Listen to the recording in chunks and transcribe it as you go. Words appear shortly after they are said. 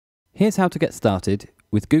Here's how to get started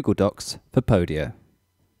with Google Docs for Podio.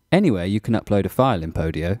 Anywhere you can upload a file in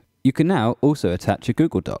Podio, you can now also attach a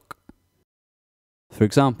Google Doc. For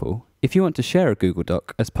example, if you want to share a Google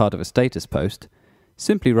Doc as part of a status post,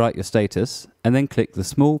 simply write your status and then click the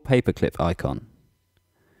small paperclip icon.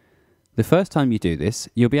 The first time you do this,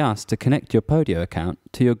 you'll be asked to connect your Podio account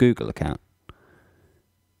to your Google account.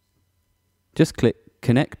 Just click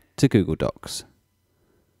Connect to Google Docs.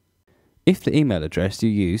 If the email address you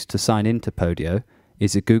use to sign into Podio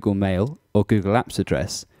is a Google Mail or Google Apps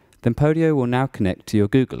address, then Podio will now connect to your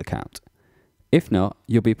Google account. If not,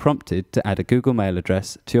 you'll be prompted to add a Google Mail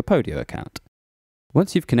address to your Podio account.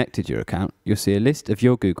 Once you've connected your account, you'll see a list of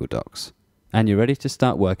your Google Docs, and you're ready to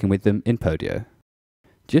start working with them in Podio.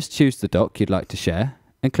 Just choose the doc you'd like to share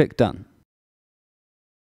and click Done.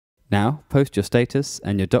 Now post your status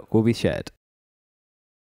and your doc will be shared.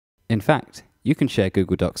 In fact, you can share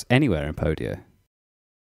Google Docs anywhere in Podio.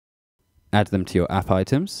 Add them to your app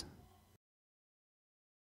items.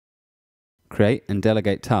 Create and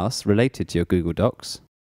delegate tasks related to your Google Docs.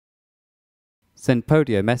 Send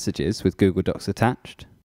Podio messages with Google Docs attached.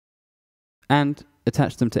 And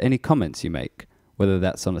attach them to any comments you make, whether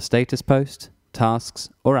that's on a status post, tasks,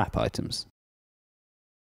 or app items.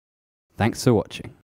 Thanks for watching.